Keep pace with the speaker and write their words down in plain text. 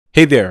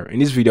Hey there, in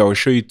this video I will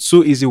show you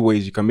 2 easy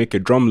ways you can make a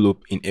drum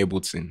loop in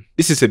Ableton.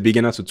 This is a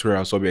beginner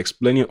tutorial, so I'll be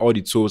explaining all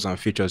the tools and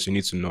features you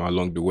need to know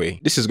along the way.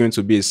 This is going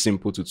to be a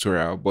simple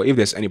tutorial, but if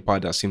there's any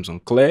part that seems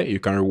unclear, you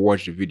can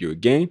rewatch the video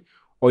again,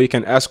 or you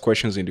can ask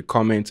questions in the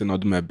comments and I'll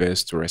do my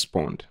best to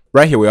respond.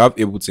 Right here we have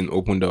Ableton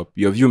opened up.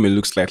 Your view may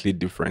look slightly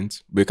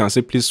different, but you can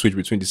simply switch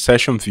between the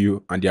session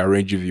view and the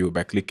arrange view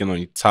by clicking on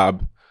the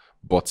tab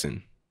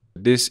button.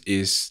 This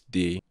is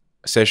the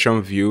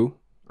session view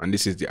and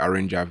this is the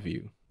arranger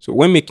view. So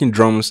when making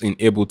drums in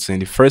Ableton,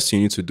 the first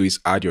thing you need to do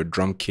is add your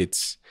drum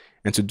kits.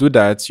 And to do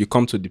that, you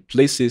come to the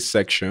places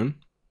section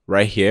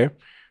right here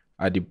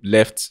at the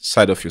left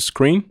side of your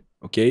screen.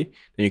 Okay,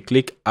 then you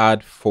click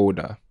add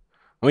folder.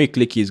 When you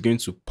click it, it's going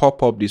to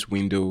pop up this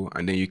window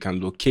and then you can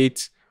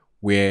locate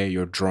where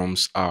your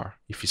drums are,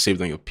 if you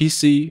saved on your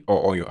PC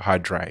or on your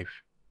hard drive.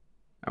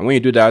 And when you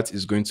do that,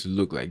 it's going to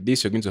look like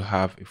this. You're going to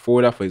have a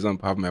folder. For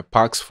example, I have my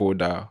packs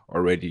folder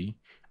already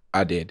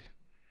added.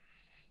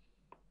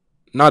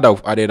 Now that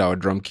we've added our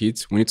drum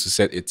kit, we need to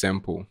set a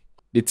tempo.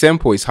 The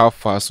tempo is how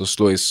fast or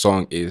slow a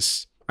song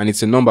is, and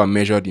it's a number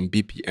measured in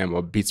BPM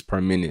or beats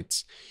per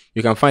minute.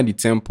 You can find the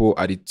tempo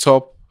at the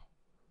top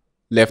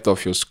left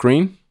of your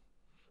screen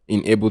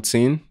in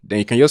Ableton. Then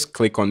you can just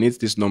click on it,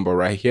 this number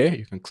right here.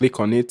 You can click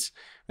on it,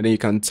 and then you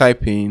can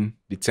type in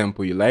the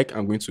tempo you like.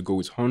 I'm going to go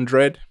with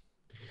 100,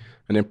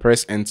 and then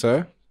press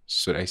enter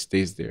so that it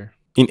stays there.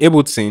 In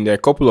Ableton, there are a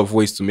couple of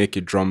ways to make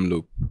a drum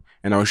loop,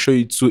 and I'll show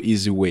you 2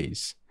 easy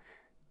ways.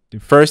 The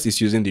first is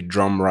using the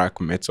drum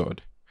rack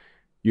method.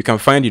 You can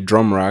find the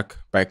drum rack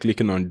by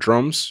clicking on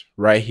drums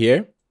right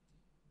here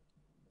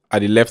at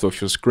the left of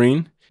your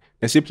screen.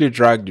 Then simply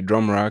drag the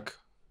drum rack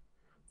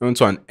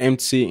onto an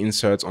empty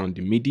insert on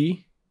the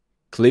MIDI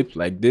clip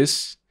like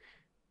this.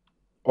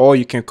 Or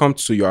you can come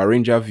to your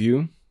arranger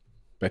view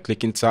by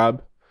clicking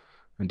tab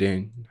and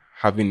then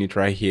having it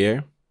right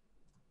here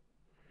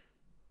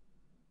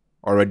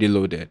already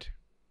loaded.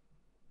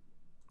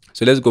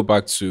 So let's go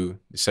back to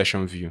the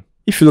session view.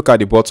 If you look at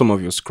the bottom of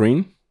your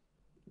screen,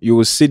 you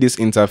will see this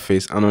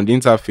interface, and on the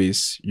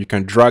interface, you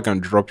can drag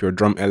and drop your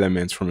drum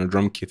elements from your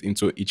drum kit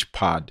into each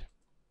pad.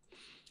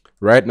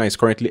 Right now, it's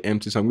currently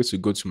empty, so I'm going to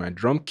go to my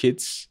drum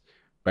kits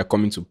by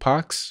coming to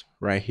packs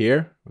right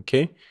here,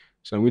 okay?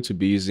 So I'm going to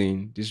be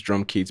using this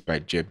drum kit by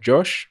Jeb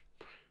Josh.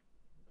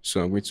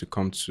 So I'm going to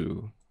come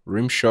to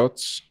rim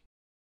shots.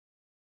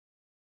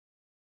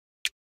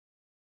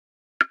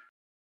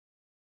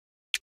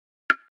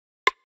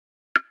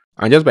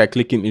 And just by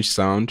clicking each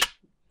sound,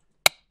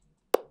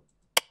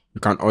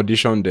 you can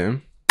audition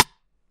them.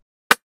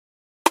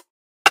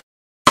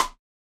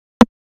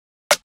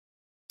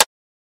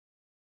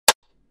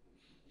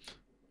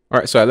 All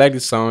right, so I like the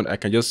sound. I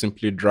can just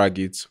simply drag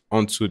it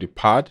onto the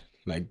pad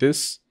like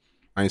this,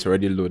 and it's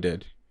already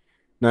loaded.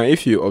 Now,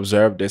 if you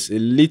observe, there's a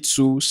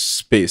little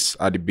space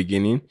at the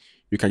beginning.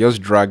 You can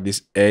just drag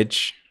this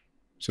edge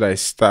so that it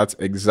starts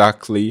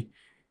exactly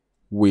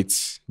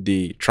with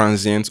the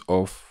transient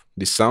of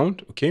the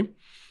sound, okay?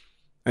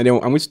 And then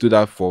I'm going to do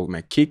that for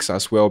my kicks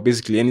as well.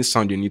 Basically, any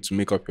sound you need to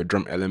make up your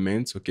drum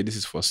elements. Okay, this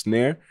is for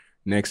snare.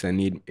 Next, I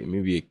need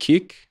maybe a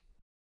kick.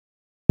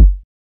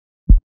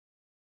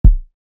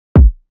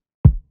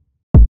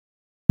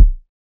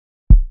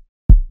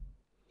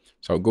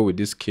 So I'll go with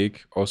this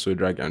kick, also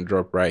drag and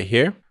drop right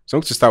here. So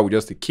I'm going to start with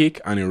just a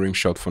kick and a rim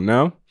shot for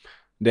now.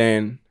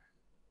 Then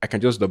I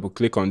can just double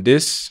click on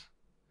this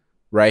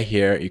right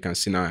here. You can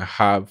see now I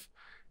have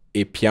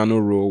a piano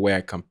roll where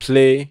I can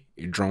play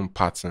a drum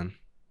pattern.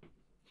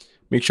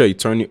 Make sure you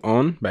turn it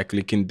on by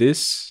clicking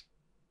this,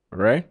 all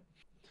right?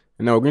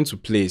 And now we're going to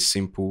play a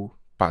simple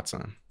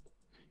pattern.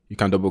 You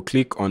can double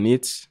click on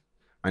it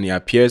and it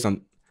appears,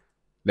 and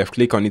left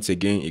click on it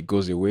again, it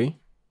goes away,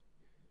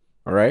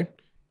 all right?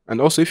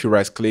 And also if you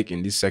right click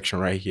in this section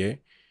right here,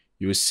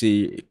 you will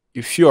see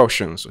a few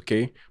options,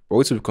 okay? But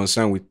what we'll be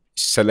concerned with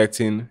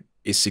selecting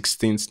a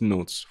 16th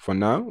note for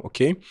now,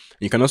 okay?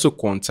 You can also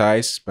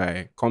quantize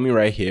by coming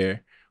right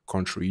here,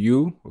 Control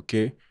U,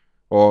 okay?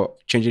 Or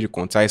changing the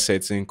quantize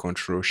setting,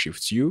 Control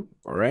Shift U,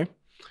 all right?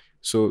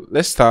 So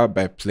let's start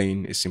by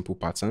playing a simple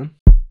pattern.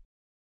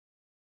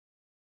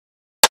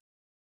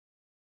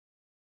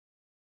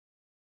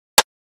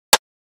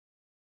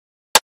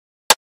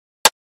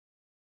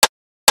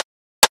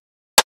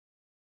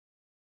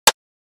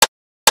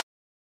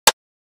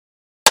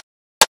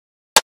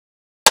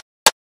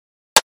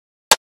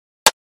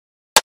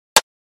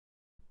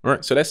 All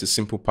right, so that's a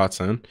simple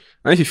pattern.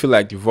 And if you feel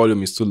like the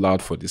volume is too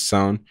loud for the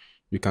sound,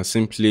 you can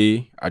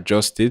simply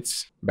adjust it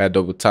by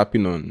double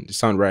tapping on the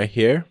sound right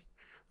here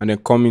and then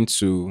coming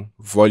to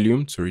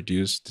volume to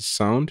reduce the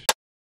sound.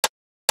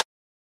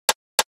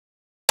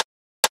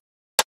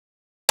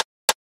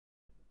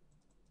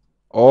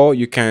 Or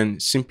you can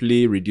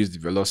simply reduce the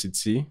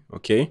velocity,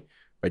 okay,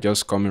 by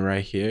just coming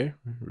right here,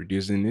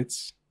 reducing it.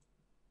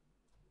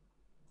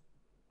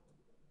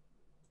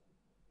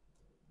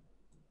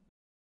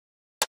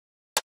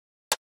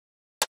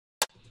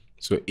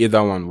 So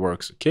either one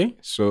works, okay?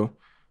 So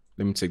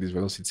let me take this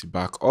velocity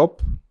back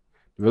up.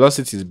 The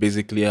velocity is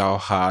basically how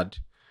hard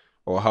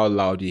or how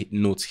loud the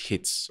note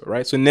hits. All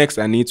right. So next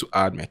I need to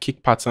add my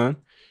kick pattern.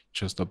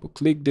 Just double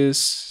click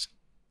this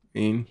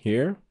in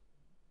here.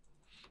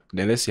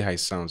 Then let's see how it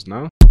sounds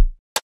now.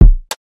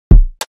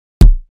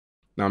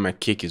 Now my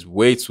kick is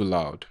way too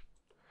loud.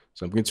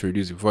 So I'm going to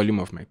reduce the volume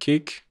of my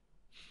kick.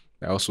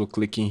 I also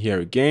click in here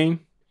again,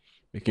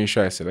 making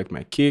sure I select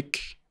my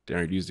kick, then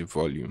reduce the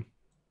volume.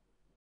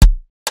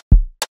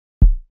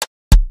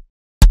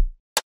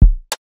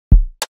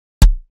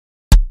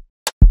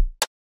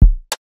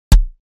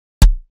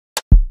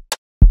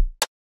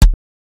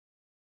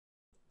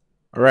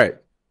 All right.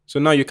 So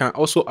now you can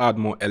also add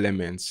more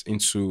elements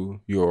into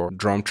your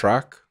drum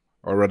track,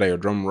 or rather your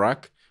drum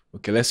rack.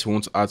 Okay, let's say you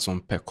want to add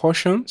some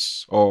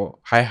percussions or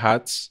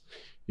hi-hats.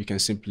 You can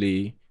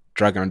simply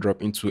drag and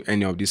drop into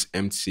any of these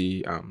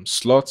empty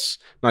slots.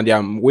 Now there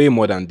are way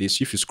more than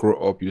this. If you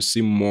scroll up, you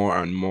see more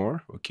and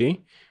more.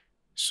 Okay,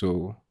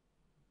 so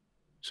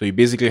you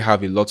basically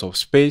have a lot of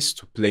space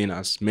to play in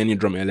as many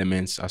drum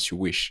elements as you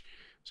wish.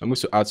 So I'm going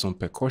to add some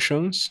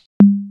percussions.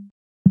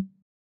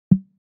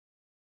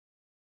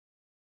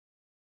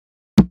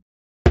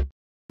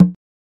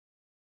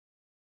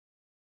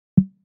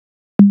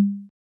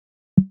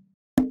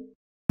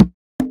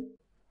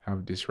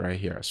 Have this right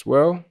here as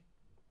well.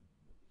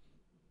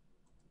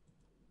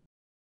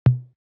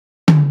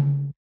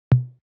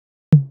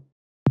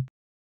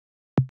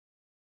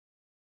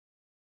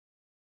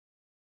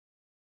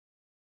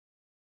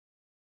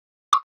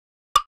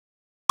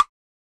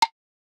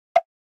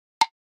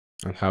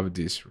 And have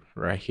this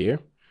right here.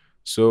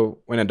 So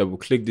when I double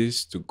click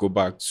this to go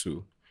back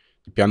to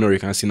the piano, you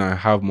can see now I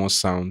have more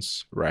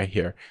sounds right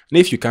here. And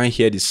if you can't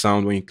hear the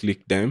sound when you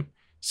click them,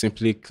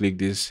 simply click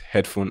this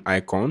headphone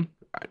icon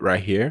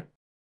right here.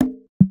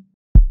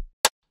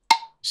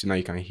 So now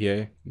you can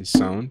hear the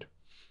sound.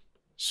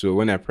 So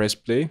when I press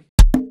play,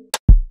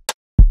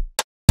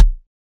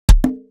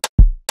 I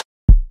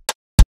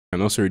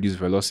can also reduce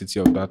velocity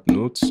of that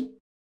note.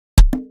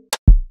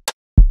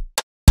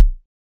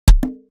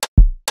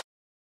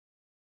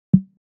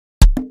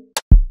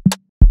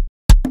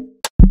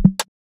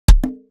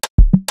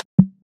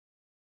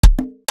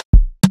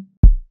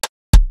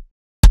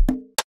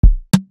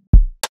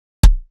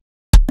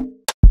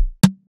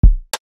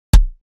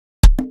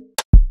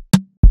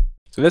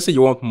 So let's say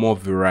you want more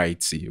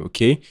variety,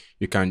 okay?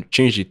 You can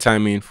change the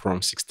timing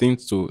from 16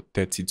 to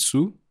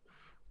 32.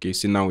 Okay,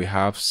 so now we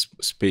have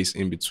space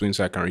in between,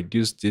 so I can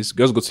reduce this.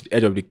 Just go to the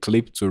edge of the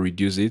clip to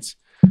reduce it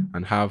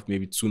and have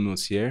maybe 2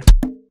 notes here.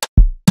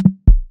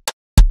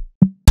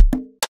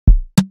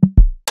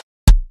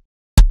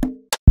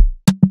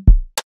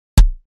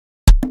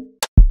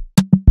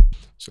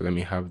 So let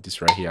me have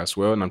this right here as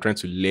well. And I'm trying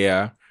to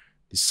layer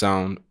the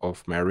sound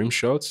of my rim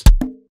shots.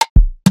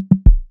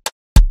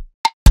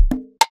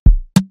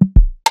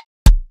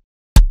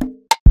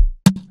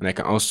 And I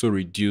can also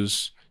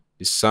reduce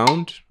the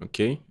sound,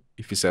 okay?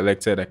 If it's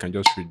selected, I can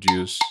just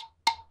reduce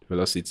the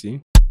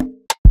velocity.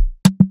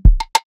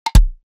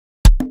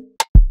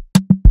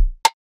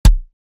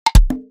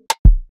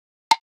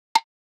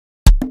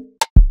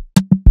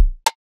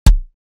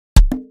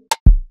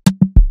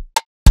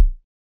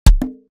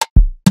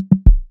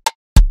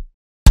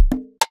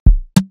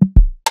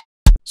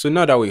 So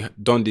now that we've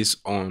done this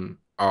on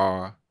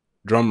our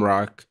drum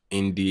rack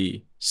in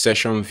the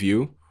session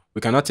view, we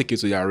can now take it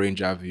to the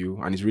arranger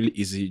view, and it's really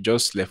easy.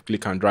 Just left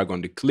click and drag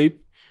on the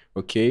clip,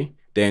 okay?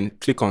 Then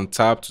click on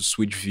tab to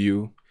switch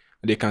view,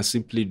 and they can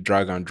simply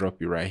drag and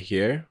drop it right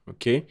here,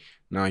 okay?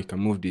 Now you can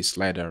move the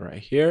slider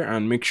right here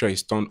and make sure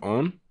it's turned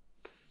on.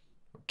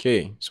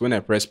 Okay, so when I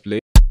press play,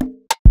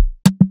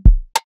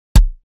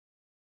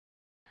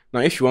 now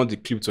if you want the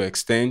clip to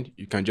extend,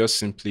 you can just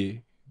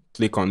simply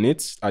click on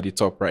it at the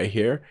top right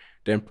here,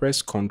 then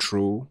press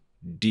Ctrl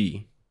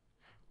D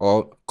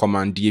or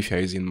Command D if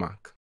you're using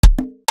Mac.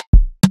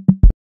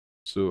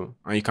 So,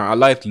 and you can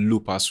allow it to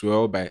loop as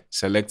well by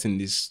selecting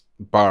this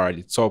bar at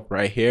the top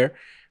right here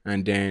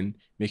and then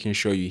making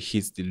sure you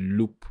hit the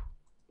loop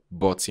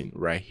button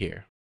right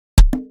here.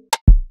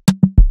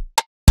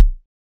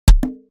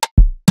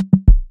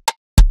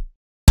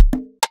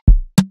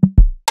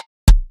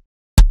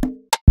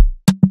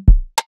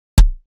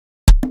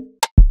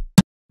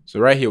 So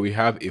right here we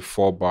have a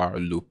 4-bar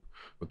loop.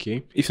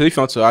 Okay, if you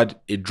want to add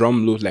a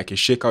drum loop like a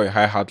shaker or a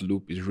hi-hat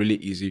loop, it's really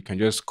easy. You can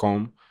just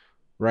come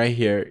right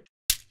here.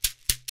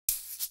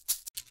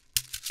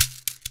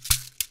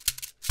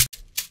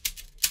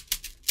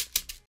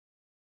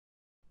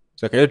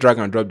 So I can just drag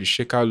and drop the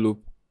shaker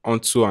loop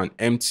onto an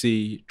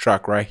empty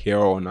track right here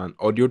on an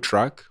audio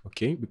track,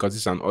 okay, because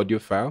it's an audio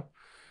file,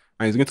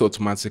 and it's going to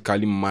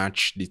automatically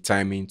match the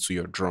timing to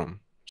your drum.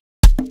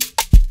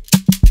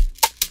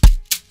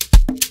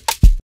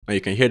 Now you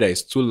can hear that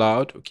it's too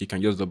loud. Okay, you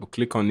can just double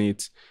click on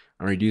it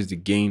and reduce the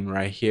gain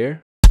right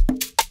here.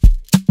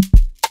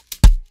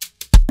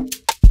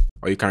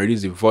 Or you can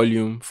reduce the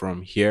volume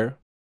from here.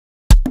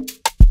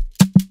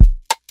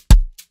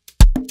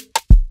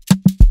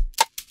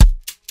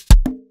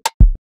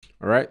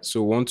 All right,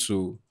 so we want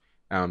to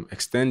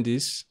extend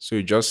this. So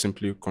you just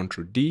simply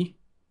Ctrl D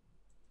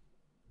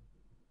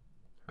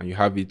and you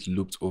have it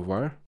looped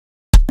over.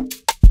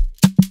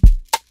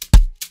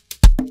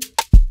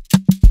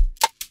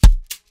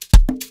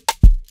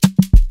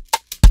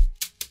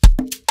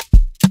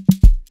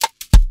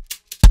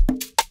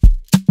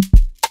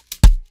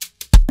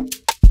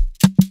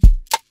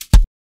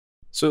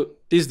 So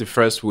this is the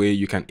first way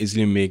you can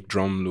easily make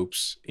drum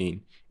loops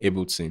in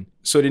Ableton.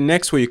 So the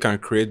next way you can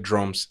create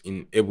drums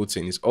in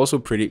Ableton is also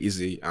pretty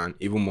easy and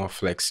even more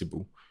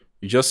flexible.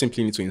 You just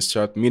simply need to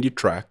insert MIDI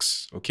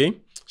tracks,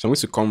 okay? So I'm going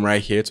to come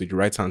right here to the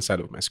right hand side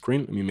of my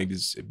screen. Let me make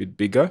this a bit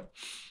bigger,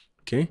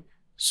 okay?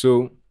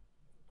 So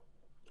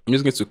I'm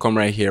just going to come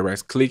right here,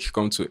 right click,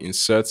 come to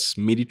insert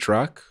MIDI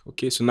track,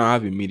 okay? So now I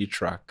have a MIDI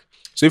track.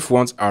 So if you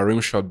want a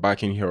rim shot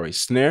back in here or a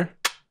snare,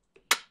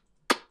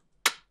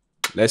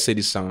 let's say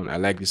this sound, I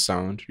like this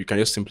sound, you can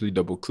just simply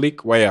double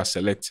click while you are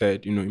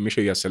selected, you make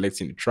sure you are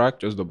selecting the track,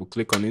 just double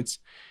click on it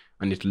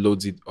and it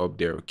loads it up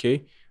there,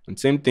 okay? And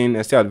same thing,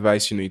 I still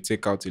advise, you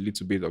take out a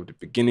little bit of the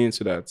beginning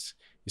so that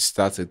it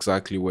starts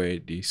exactly where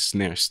the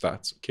snare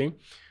starts, okay?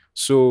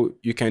 So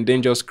you can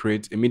then just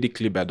create a MIDI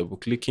clip by double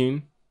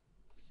clicking.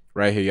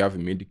 Right here, you have a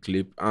MIDI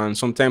clip, and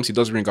sometimes it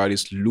does bring out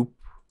this loop.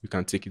 You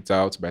can take it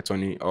out by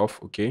turning it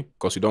off, okay?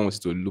 Because you don't want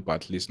it to loop,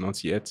 at least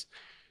not yet.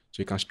 So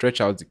you can stretch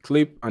out the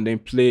clip and then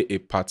play a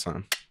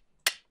pattern.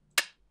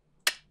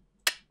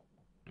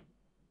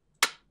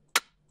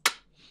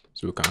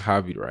 So we can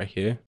have it right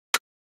here.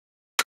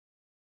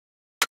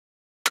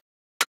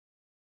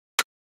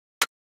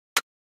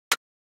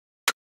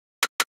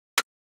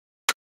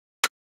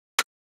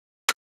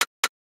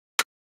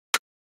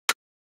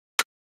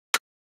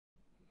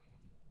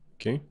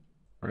 Okay,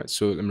 all right,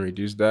 so let me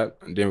reduce that,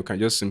 and then we can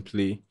just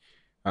simply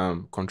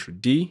Ctrl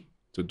D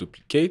to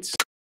duplicate.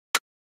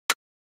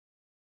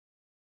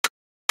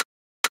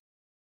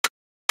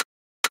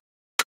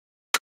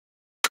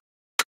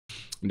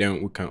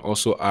 Then we can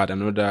also add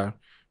another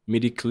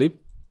MIDI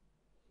clip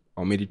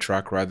or MIDI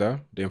track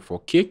rather. Then for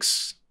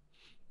kicks,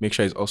 make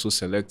sure it's also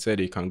selected.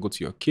 You can go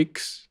to your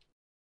kicks.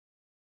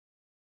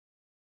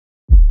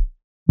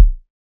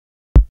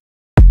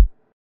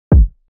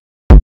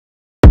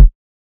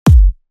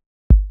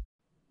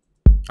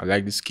 I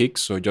like this kick,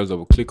 so just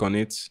double click on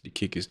it. The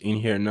kick is in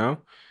here now,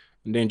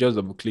 and then just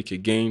double click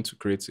again to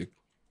create a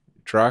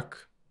track.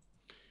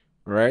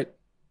 All right,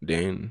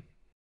 then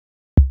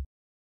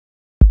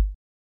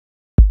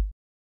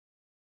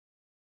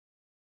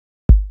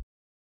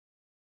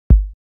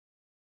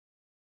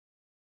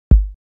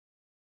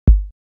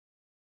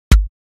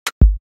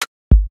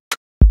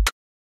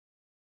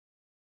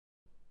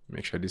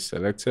make sure this is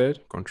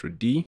selected. Ctrl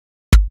D.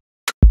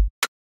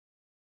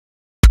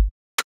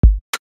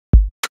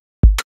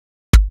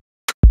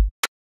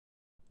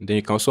 And then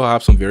you can also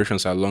have some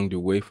variations along the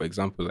way, for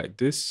example, like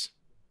this.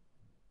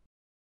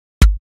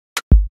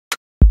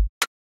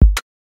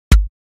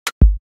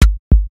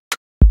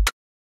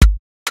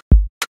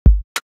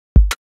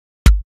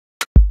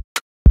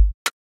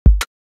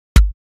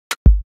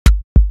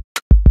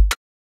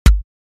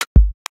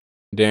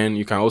 Then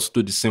you can also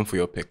do the same for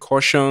your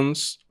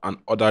percussions and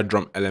other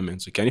drum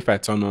elements. Okay, and if I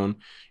turn on,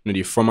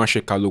 the former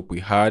shaker loop we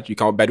had, you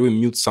can, by the way,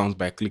 mute sounds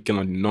by clicking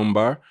on the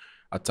number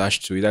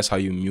attached to it. That's how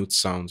you mute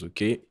sounds.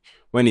 Okay,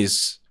 when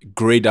it's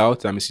grayed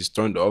out, that means it's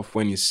turned off.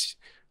 When it's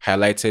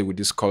highlighted with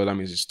this color, that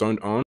means it's turned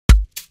on.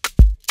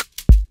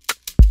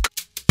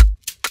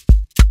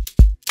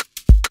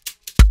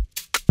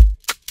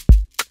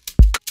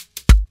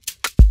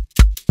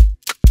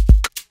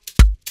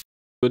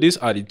 So these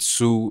are the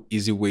two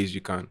easy ways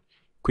you can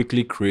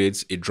quickly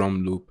create a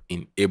drum loop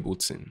in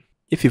Ableton.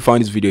 If you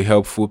found this video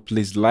helpful,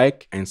 please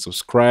like and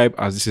subscribe,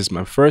 as this is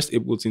my first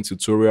Ableton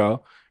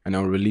tutorial and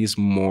I'll release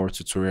more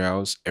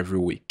tutorials every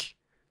week.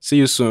 See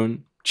you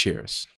soon. Cheers.